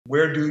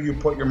where do you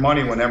put your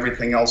money when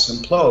everything else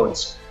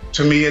implodes?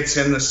 To me, it's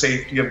in the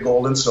safety of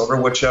gold and silver,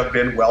 which have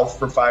been wealth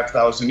for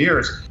 5,000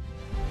 years.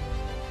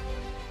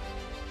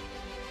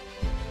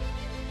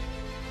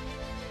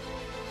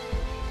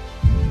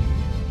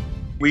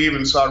 We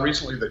even saw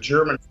recently the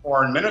German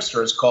foreign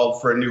minister has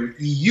called for a new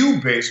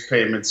EU-based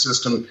payment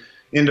system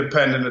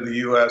independent of the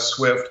U.S.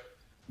 SWIFT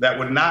that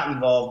would not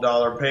involve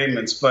dollar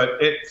payments.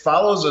 But it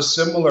follows a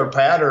similar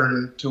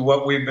pattern to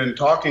what we've been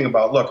talking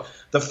about. Look,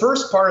 the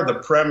first part of the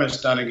premise,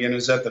 Dunnigan,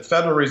 is that the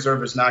Federal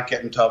Reserve is not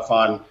getting tough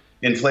on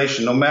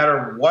inflation, no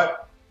matter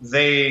what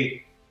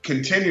they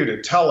continue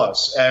to tell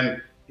us.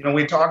 And, you know,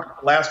 we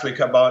talked last week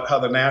about how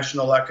the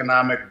National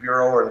Economic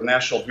Bureau or the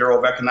National Bureau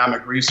of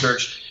Economic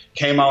Research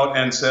came out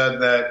and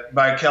said that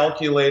by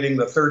calculating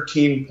the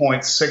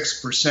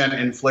 13.6%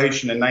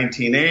 inflation in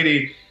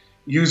 1980,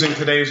 using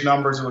today's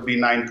numbers, it would be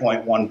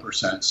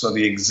 9.1%. So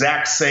the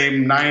exact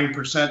same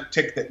 9%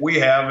 tick that we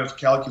have, if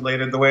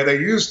calculated the way they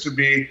used to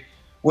be,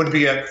 would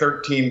be at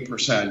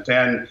 13%.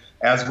 And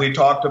as we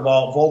talked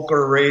about,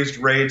 Volcker raised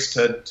rates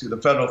to the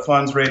federal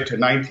funds rate to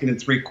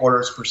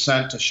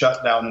 19.75% to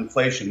shut down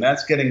inflation.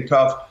 That's getting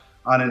tough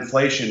on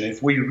inflation.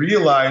 If we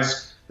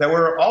realize that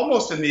we're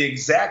almost in the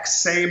exact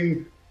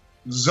same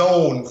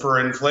zone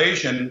for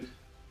inflation,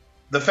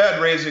 the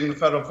Fed raising the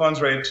federal funds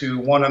rate to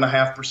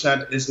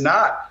 1.5% is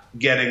not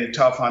getting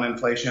tough on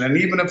inflation. And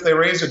even if they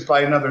raise it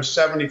by another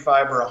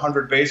 75 or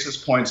 100 basis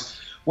points,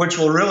 which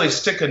will really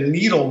stick a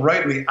needle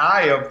right in the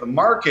eye of the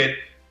market,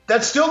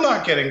 that's still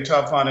not getting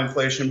tough on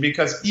inflation,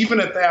 because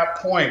even at that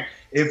point,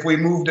 if we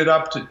moved it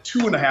up to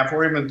 2.5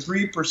 or even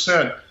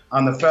 3%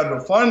 on the federal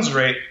funds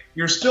rate,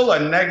 you're still a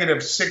negative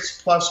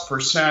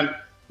 6+%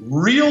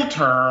 real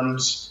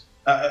terms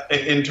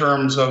in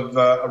terms of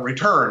a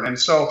return. And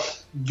so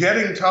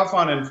getting tough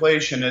on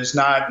inflation is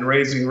not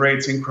raising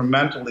rates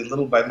incrementally,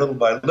 little by little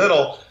by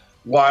little,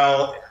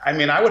 while, I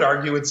mean, I would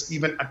argue it's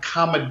even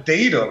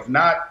accommodative,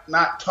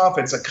 not tough,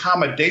 it's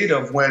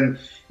accommodative when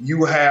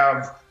you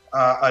have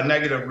a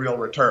negative real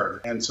return.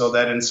 And so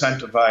that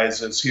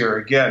incentivizes, here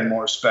again,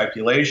 more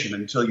speculation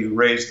until you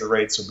raise the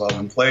rates above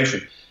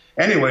inflation.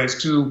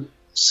 Anyways, to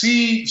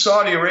see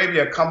Saudi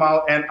Arabia come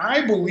out, and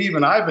I believe,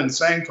 and I've been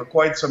saying for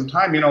quite some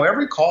time, you know,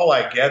 every call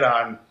I get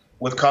on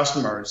with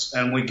customers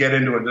and we get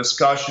into a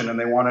discussion and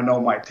they want to know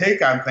my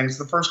take on things,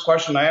 the first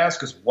question I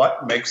ask is,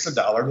 what makes the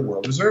dollar the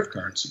world reserve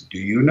currency? Do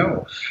you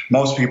know?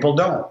 Most people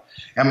don't.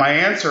 And my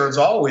answer is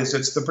always,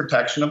 it's the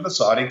protection of the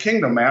Saudi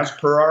kingdom, as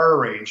per our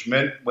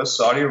arrangement with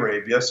Saudi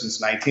Arabia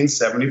since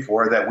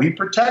 1974, that we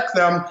protect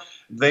them.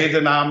 They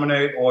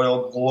denominate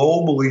oil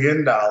globally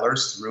in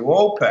dollars through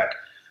OPEC.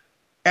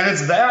 And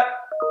it's that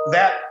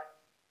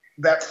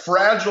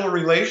fragile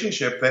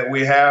relationship that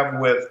we have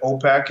with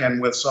OPEC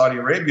and with Saudi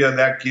Arabia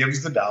that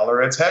gives the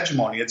dollar its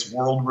hegemony, its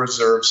world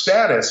reserve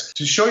status.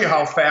 To show you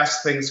how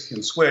fast things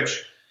can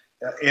switch,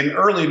 in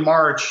early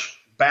March,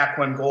 back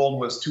when gold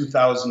was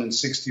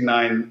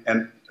 2,069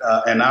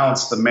 an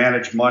ounce, the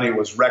managed money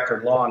was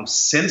record long.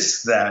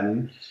 Since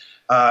then,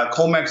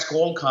 COMEX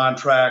gold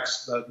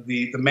contracts,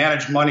 the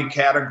managed money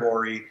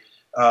category,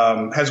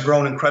 has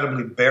grown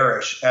incredibly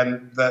bearish,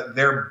 and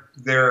their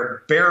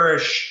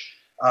bearish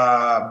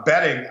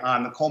betting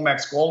on the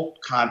COMEX gold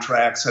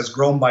contracts has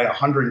grown by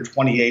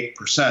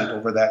 128%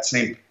 over that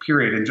same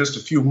period. In just a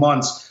few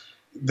months,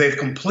 they've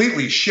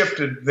completely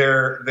shifted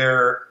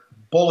their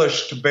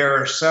bullish to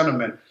bearish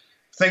sentiment.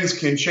 Things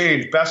can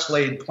change. Best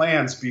laid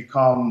plans need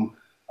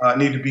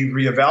to be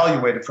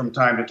reevaluated from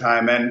time to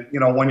time. And, you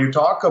know, when you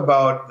talk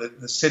about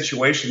the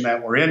situation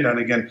that we're in, and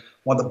again,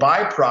 well, the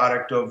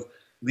byproduct of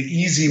the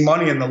easy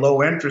money and the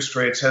low interest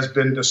rates has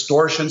been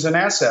distortions in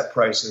asset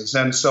prices.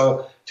 And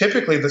so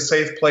typically the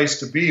safe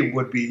place to be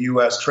would be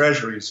U.S.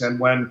 Treasuries. And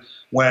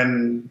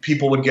when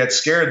people would get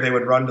scared, they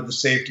would run to the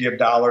safety of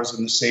dollars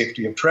and the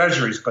safety of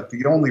Treasuries. But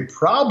the only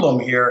problem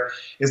here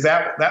is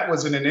that that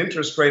was in an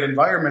interest rate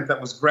environment that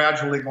was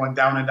gradually going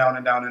down and down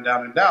and down and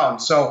down and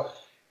down. So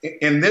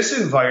in this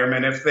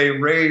environment, if they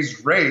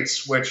raise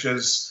rates, which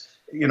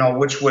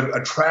would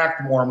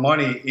attract more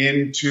money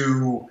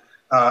into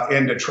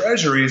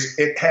Treasuries,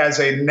 it has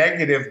a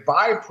negative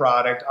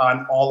byproduct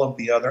on all of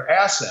the other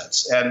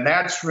assets. And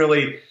that's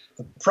really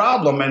the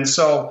problem. And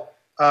so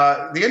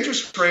the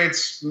interest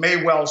rates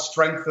may well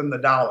strengthen the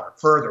dollar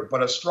further,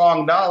 but a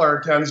strong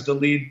dollar tends to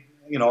lead,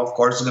 of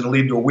course, is going to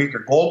lead to a weaker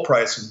gold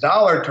price in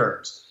dollar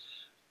terms.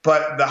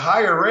 But the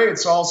higher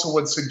rates also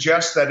would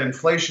suggest that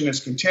inflation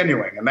is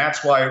continuing, and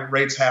that's why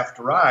rates have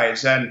to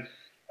rise. And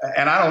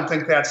I don't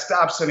think that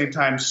stops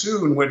anytime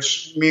soon,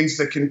 which means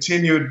the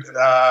continued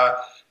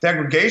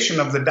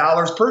degradation of the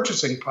dollar's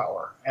purchasing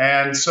power.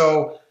 And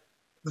so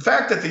the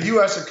fact that the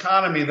U.S.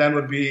 economy then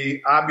would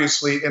be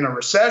obviously in a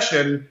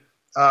recession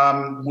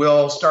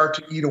will start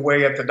to eat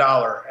away at the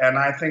dollar. And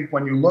I think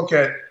when you look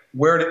at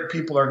where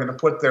people are going to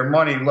put their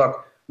money,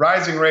 look,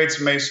 rising rates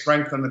may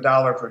strengthen the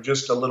dollar for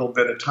just a little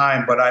bit of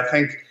time, but I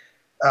think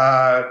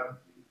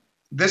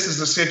this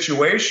is a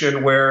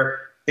situation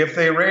where if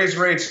they raise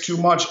rates too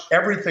much,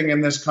 everything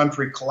in this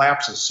country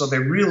collapses. So they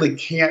really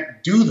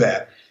can't do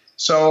that.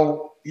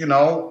 So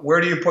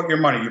where do you put your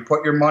money? You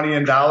put your money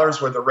in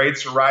dollars where the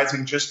rates are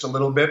rising just a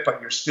little bit,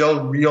 but you're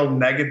still you're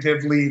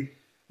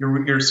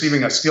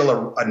receiving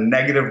a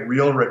negative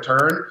real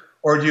return?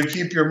 Or do you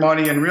keep your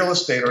money in real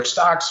estate or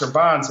stocks or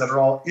bonds that are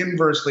all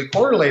inversely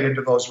correlated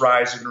to those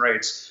rising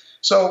rates?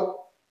 So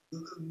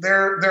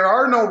there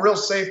are no real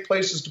safe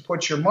places to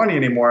put your money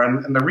anymore.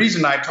 And the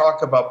reason I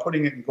talk about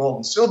putting it in gold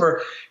and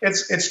silver,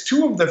 it's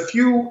two of the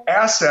few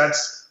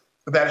assets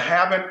that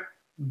haven't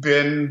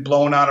been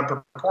blown out of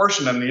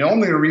proportion. And the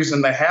only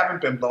reason they haven't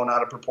been blown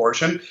out of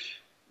proportion,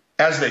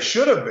 as they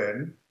should have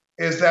been,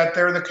 is that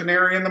they're the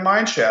canary in the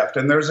mine shaft.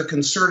 And there's a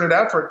concerted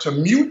effort to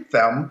mute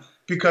them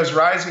because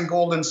rising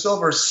gold and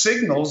silver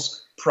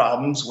signals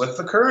problems with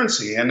the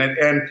currency. And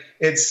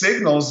it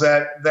signals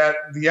that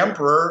the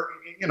emperor,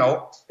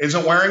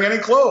 isn't wearing any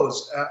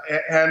clothes.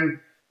 And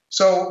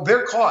so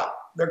they're caught.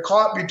 They're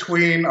caught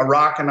between a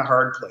rock and a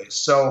hard place.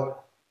 So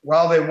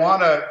while they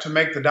want to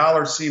make the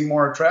dollar seem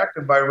more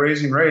attractive by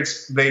raising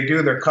rates,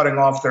 they're cutting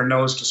off their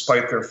nose to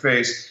spite their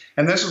face.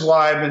 And this is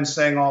why I've been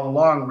saying all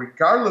along,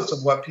 regardless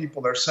of what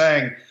people are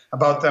saying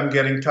about them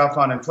getting tough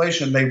on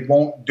inflation, they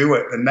won't do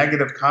it. The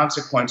negative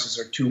consequences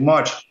are too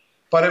much.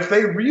 But if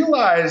they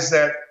realize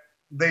that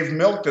they've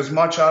milked as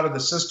much out of the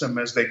system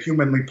as they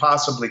humanly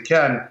possibly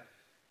can,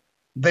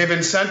 they've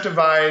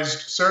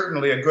incentivized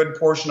certainly a good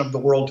portion of the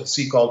world to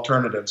seek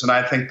alternatives. And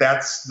I think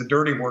that's the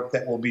dirty work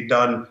that will be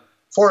done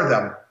for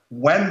them.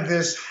 When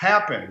this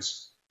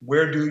happens,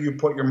 where do you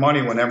put your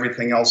money when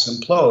everything else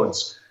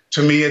implodes?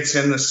 To me, it's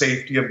in the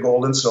safety of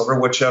gold and silver,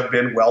 which have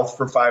been wealth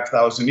for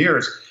 5,000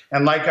 years.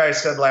 And like I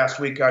said last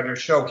week on your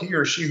show, he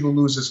or she who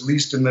loses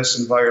least in this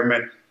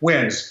environment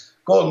wins.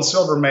 Gold and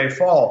silver may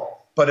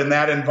fall, but in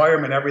that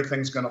environment,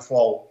 everything's going to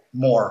fall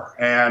more.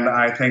 And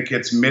I think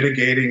it's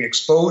mitigating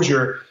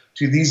exposure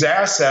to these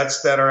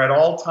assets that are at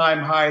all-time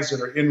highs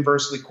that are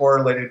inversely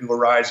correlated to a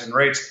rise in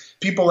rates.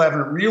 People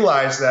haven't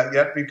realized that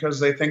yet because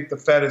they think the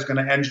Fed is going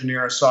to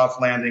engineer a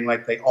soft landing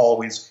like they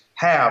always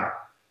have.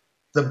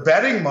 The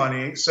betting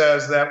money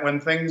says that when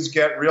things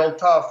get real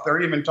tough,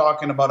 they're even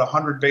talking about a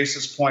 100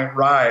 basis point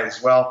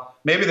rise. Well,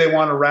 maybe they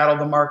want to rattle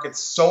the market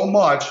so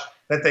much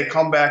that they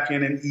come back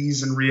in and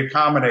ease and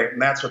reaccommodate.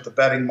 And that's what the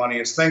betting money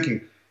is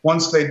thinking.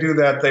 Once they do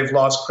that, they've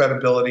lost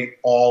credibility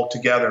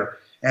altogether.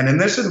 And in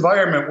this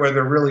environment where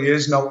there really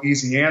is no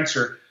easy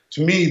answer,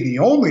 to me, the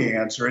only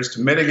answer is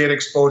to mitigate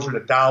exposure to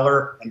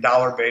dollar and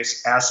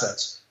dollar-based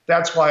assets.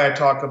 That's why I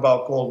talk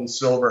about gold and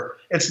silver.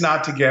 It's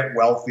not to get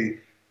wealthy.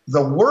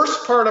 The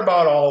worst part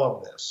about all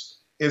of this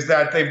is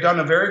that they've done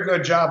a very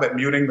good job at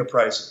muting the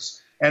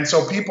prices. And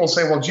so people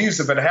say, well, geez,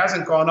 if it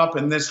hasn't gone up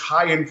in this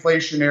high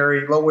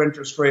inflationary, low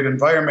interest rate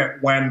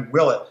environment, when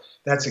will it?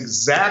 That's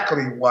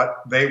exactly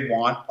what they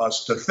want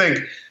us to think.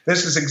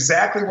 This is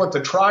exactly what the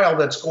trial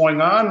that's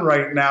going on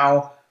right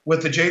now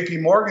with the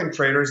JP Morgan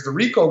traders, the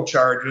RICO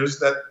charges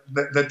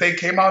that they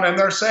came out and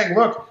they're saying,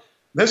 look,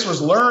 this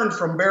was learned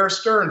from Bear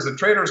Stearns. The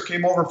traders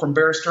came over from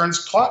Bear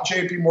Stearns, taught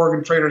JP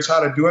Morgan traders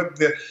how to do it.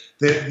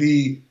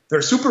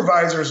 Their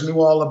supervisors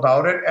knew all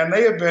about it, and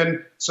they have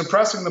been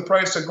suppressing the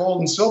price of gold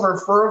and silver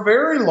for a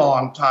very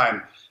long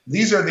time.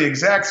 These are the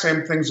exact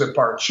same things that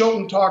Bart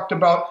Chilton talked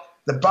about.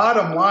 The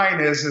bottom line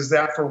is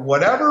that for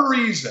whatever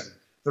reason,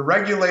 the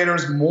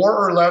regulators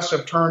more or less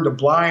have turned a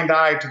blind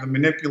eye to the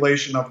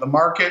manipulation of the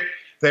market.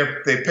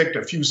 They picked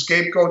a few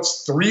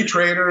scapegoats. 3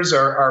 traders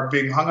are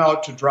being hung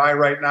out to dry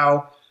right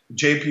now,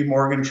 JP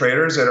Morgan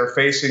traders that are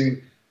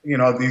facing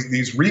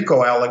these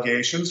RICO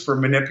allegations for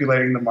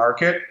manipulating the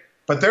market.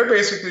 But they're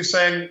basically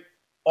saying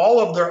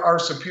all of our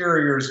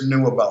superiors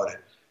knew about it.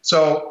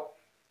 So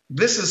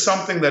this is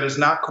something that is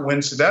not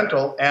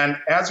coincidental. And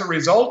as a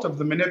result of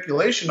the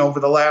manipulation over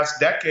the last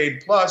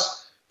decade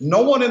plus,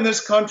 no one in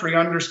this country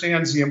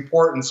understands the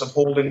importance of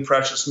holding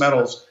precious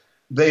metals.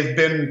 They've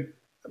been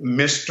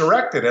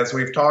misdirected, as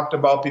we've talked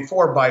about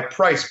before, by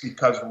price,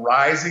 because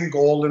rising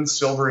gold and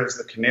silver is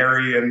the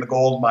canary in the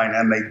gold mine.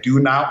 And they do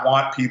not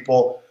want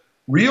people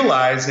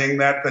realizing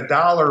that the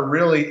dollar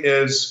really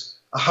is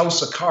a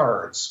house of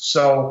cards.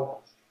 So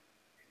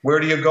where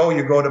do you go?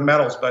 You go to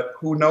metals, but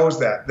who knows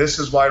that? This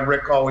is why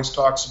Rick always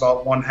talks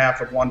about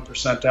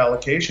 0.5%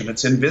 allocation.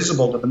 It's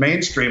invisible to the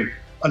mainstream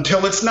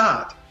until it's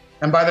not.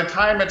 And by the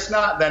time it's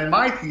not, then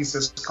my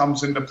thesis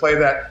comes into play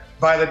that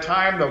by the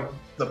time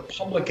the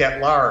public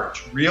at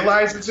large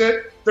realizes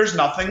it, there's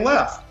nothing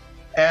left.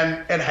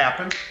 And it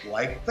happens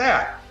like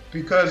that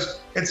because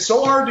it's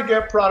so hard to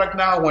get product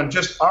now when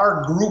just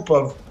our group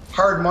of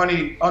hard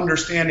money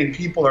understanding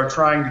people are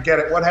trying to get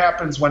it. What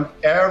happens when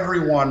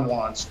everyone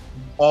wants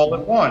all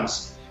at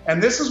once?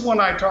 And this is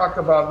when I talk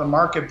about the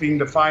market being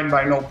defined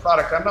by no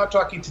product. I'm not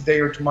talking today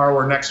or tomorrow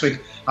or next week.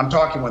 I'm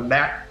talking when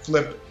that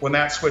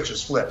switch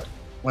is flipped.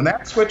 When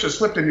that switch is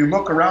flipped and you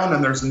look around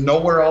and there's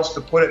nowhere else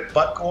to put it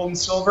but gold and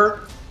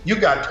silver, you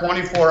got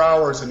 24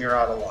 hours and you're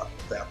out of luck.